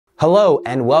Hello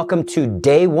and welcome to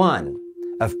day 1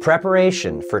 of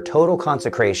preparation for total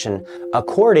consecration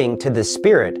according to the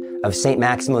spirit of St.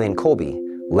 Maximilian Kolbe.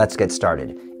 Let's get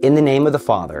started. In the name of the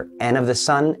Father, and of the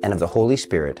Son, and of the Holy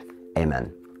Spirit.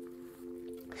 Amen.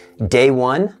 Day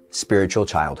 1, Spiritual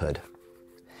Childhood.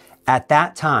 At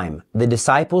that time, the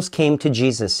disciples came to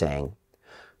Jesus saying,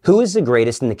 "Who is the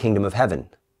greatest in the kingdom of heaven?"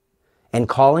 And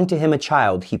calling to him a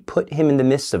child, he put him in the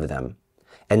midst of them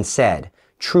and said,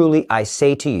 "Truly I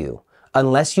say to you,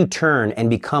 unless you turn and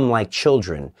become like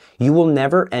children, you will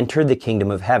never enter the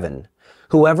kingdom of heaven.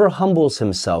 Whoever humbles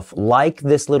himself like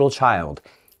this little child,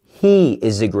 he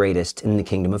is the greatest in the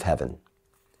kingdom of heaven."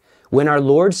 When our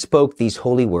Lord spoke these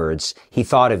holy words, he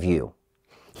thought of you.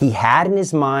 He had in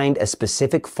his mind a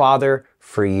specific father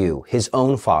for you, his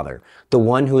own Father, the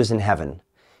one who is in heaven.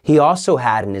 He also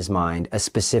had in his mind a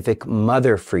specific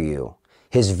mother for you,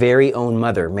 his very own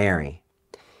mother, Mary.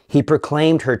 He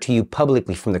proclaimed her to you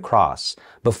publicly from the cross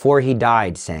before he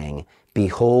died, saying,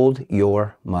 "Behold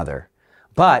your mother."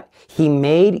 But he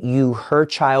made you her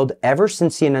child ever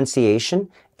since the Annunciation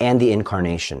and the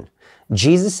Incarnation.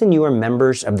 Jesus and you are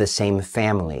members of the same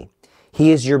family.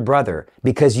 He is your brother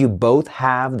because you both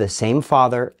have the same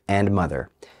father and mother.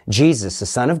 Jesus, the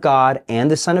Son of God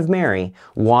and the Son of Mary,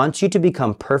 wants you to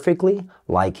become perfectly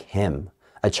like him,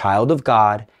 a child of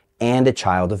God and a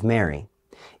child of Mary.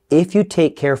 If you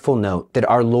take careful note that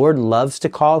our Lord loves to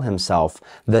call himself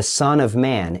the Son of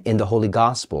Man in the Holy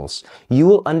Gospels, you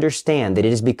will understand that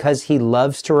it is because he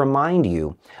loves to remind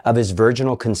you of his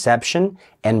virginal conception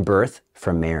and birth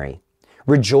from Mary.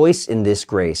 Rejoice in this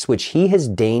grace which he has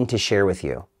deigned to share with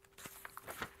you.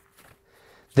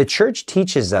 The Church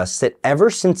teaches us that ever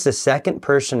since the second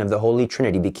person of the Holy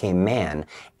Trinity became man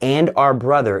and our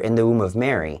brother in the womb of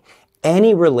Mary,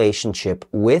 any relationship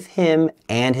with him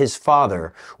and his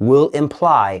Father will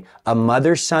imply a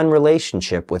mother-son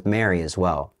relationship with Mary as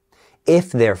well.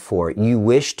 If, therefore, you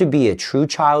wish to be a true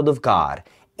child of God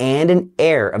and an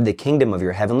heir of the kingdom of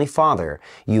your heavenly Father,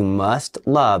 you must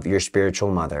love your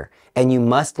spiritual mother, and you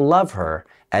must love her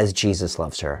as Jesus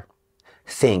loves her.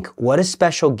 Think what a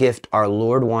special gift our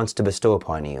Lord wants to bestow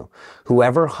upon you.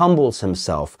 Whoever humbles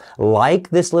himself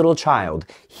like this little child,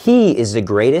 he is the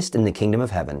greatest in the kingdom of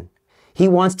heaven. He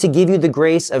wants to give you the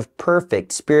grace of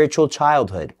perfect spiritual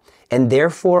childhood, and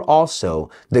therefore also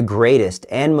the greatest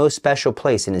and most special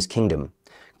place in his kingdom,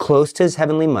 close to his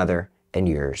heavenly mother and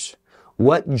yours.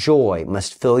 What joy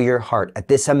must fill your heart at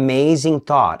this amazing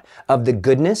thought of the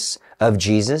goodness of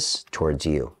Jesus towards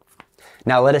you.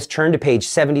 Now let us turn to page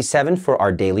 77 for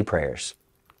our daily prayers.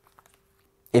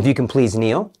 If you can please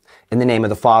kneel, in the name of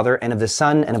the Father, and of the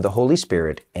Son, and of the Holy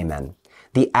Spirit. Amen.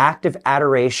 The Act of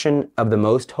Adoration of the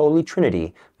Most Holy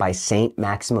Trinity by St.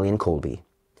 Maximilian Kolbe.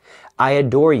 I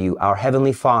adore you, our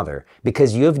Heavenly Father,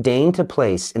 because you have deigned to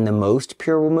place in the most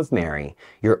pure womb of Mary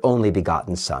your only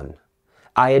begotten Son.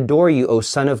 I adore you, O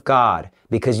Son of God,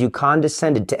 because you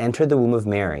condescended to enter the womb of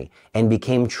Mary and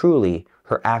became truly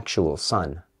her actual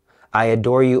Son. I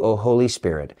adore you, O Holy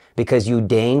Spirit, because you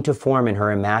deigned to form in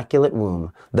her immaculate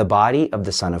womb the body of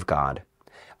the Son of God.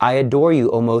 I adore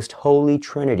you, O most holy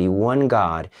Trinity, one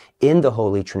God, in the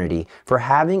Holy Trinity, for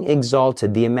having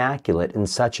exalted the Immaculate in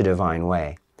such a divine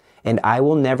way. And I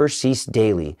will never cease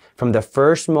daily, from the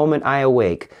first moment I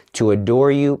awake, to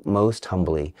adore you most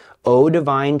humbly, O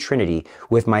divine Trinity,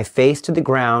 with my face to the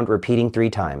ground, repeating 3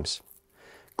 times.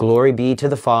 Glory be to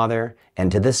the Father,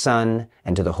 and to the Son,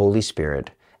 and to the Holy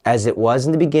Spirit, as it was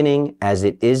in the beginning, as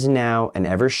it is now, and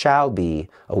ever shall be,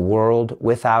 a world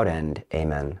without end.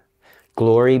 Amen.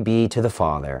 Glory be to the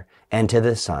Father, and to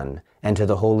the Son, and to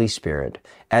the Holy Spirit,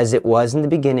 as it was in the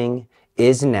beginning,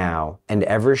 is now, and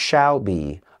ever shall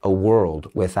be, a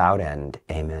world without end.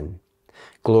 Amen.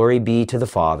 Glory be to the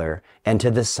Father, and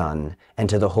to the Son, and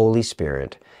to the Holy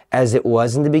Spirit, as it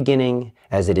was in the beginning,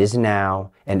 as it is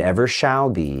now, and ever shall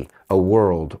be, a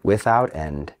world without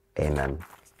end. Amen.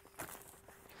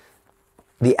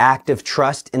 The Act of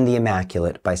Trust in the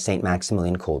Immaculate by St.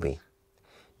 Maximilian Kolbe.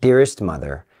 Dearest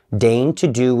Mother, deign to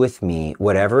do with me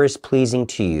whatever is pleasing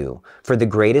to you for the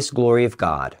greatest glory of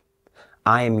God.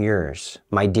 I am yours,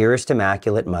 my dearest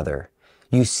Immaculate Mother.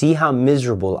 You see how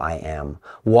miserable I am,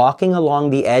 walking along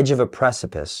the edge of a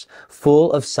precipice,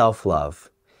 full of self-love.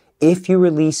 If you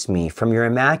release me from your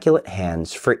immaculate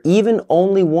hands for even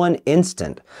only one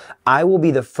instant, I will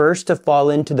be the first to fall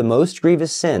into the most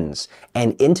grievous sins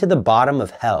and into the bottom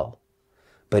of hell.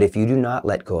 But if you do not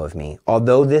let go of me,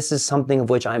 although this is something of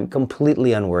which I am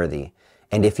completely unworthy,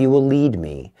 and if you will lead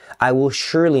me, I will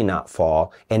surely not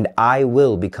fall, and I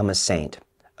will become a saint,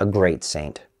 a great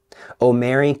saint. O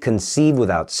Mary, conceived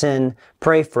without sin,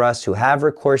 pray for us who have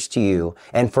recourse to you,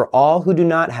 and for all who do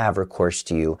not have recourse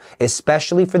to you,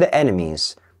 especially for the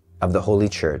enemies of the Holy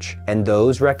Church and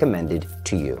those recommended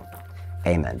to you.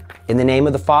 Amen. In the name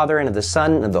of the Father, and of the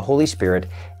Son, and of the Holy Spirit,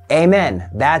 amen.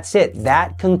 That's it.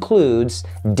 That concludes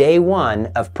day 1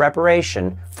 of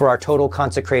preparation for our total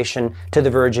consecration to the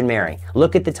Virgin Mary.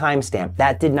 Look at the timestamp.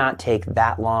 That did not take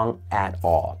that long at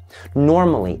all.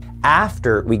 Normally,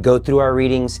 after we go through our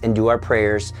readings and do our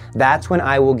prayers, that's when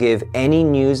I will give any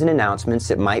news and announcements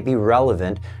that might be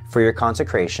relevant for your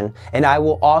consecration. And I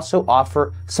will also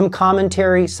offer some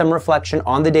commentary, some reflection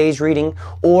on the day's reading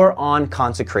or on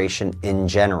consecration in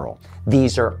general.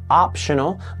 These are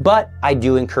optional, but I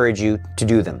do encourage you to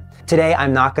do them. Today,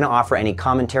 I'm not going to offer any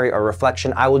commentary or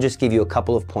reflection. I will just give you a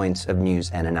couple of points of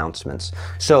news and announcements.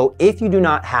 So if you do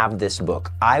not have this book,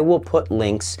 I will put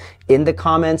links in the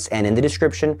comments and in the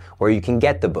description where you can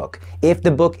get the book. If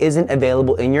the book isn't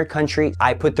available in your country,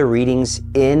 I put the readings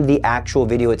in the actual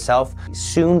video itself.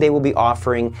 Soon they will be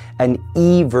offering an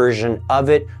e-version of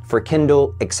it for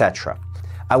Kindle, etc.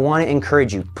 I want to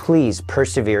encourage you, please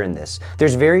persevere in this.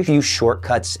 There's very few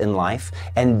shortcuts in life,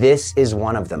 and this is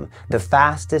one of them. The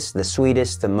fastest, the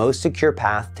sweetest, the most secure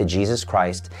path to Jesus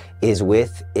Christ is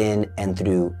with, in, and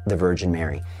through the Virgin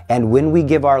Mary. And when we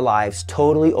give our lives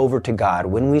totally over to God,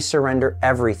 when we surrender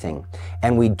everything,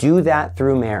 and we do that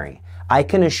through Mary, I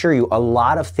can assure you a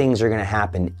lot of things are going to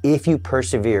happen if you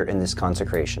persevere in this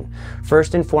consecration.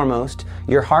 First and foremost,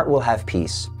 your heart will have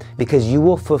peace because you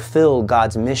will fulfill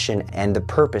God's mission and the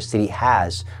purpose that He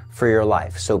has for your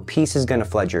life. So peace is going to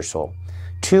flood your soul.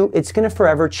 2, it's going to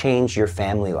forever change your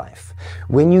family life.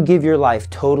 When you give your life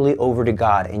totally over to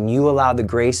God and you allow the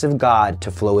grace of God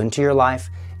to flow into your life,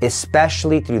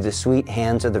 especially through the sweet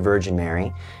hands of the Virgin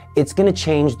Mary, it's going to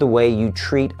change the way you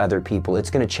treat other people. It's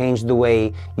going to change the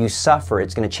way you suffer.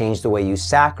 It's going to change the way you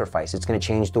sacrifice. It's going to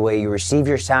change the way you receive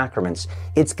your sacraments.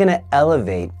 It's going to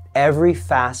elevate every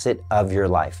facet of your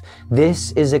life.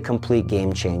 This is a complete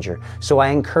game changer. So I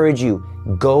encourage you,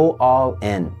 go all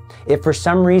in. If for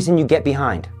some reason you get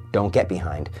behind, don't get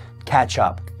behind. Catch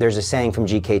up. There's a saying from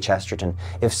G.K. Chesterton,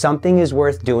 if something is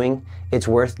worth doing, it's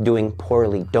worth doing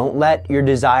poorly. Don't let your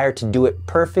desire to do it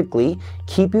perfectly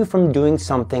keep you from doing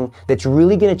something that's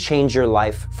really going to change your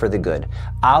life for the good.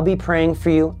 I'll be praying for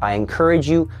you. I encourage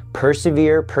you,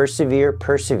 persevere, persevere,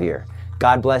 persevere.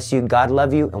 God bless you. God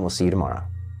love you, and we'll see you tomorrow.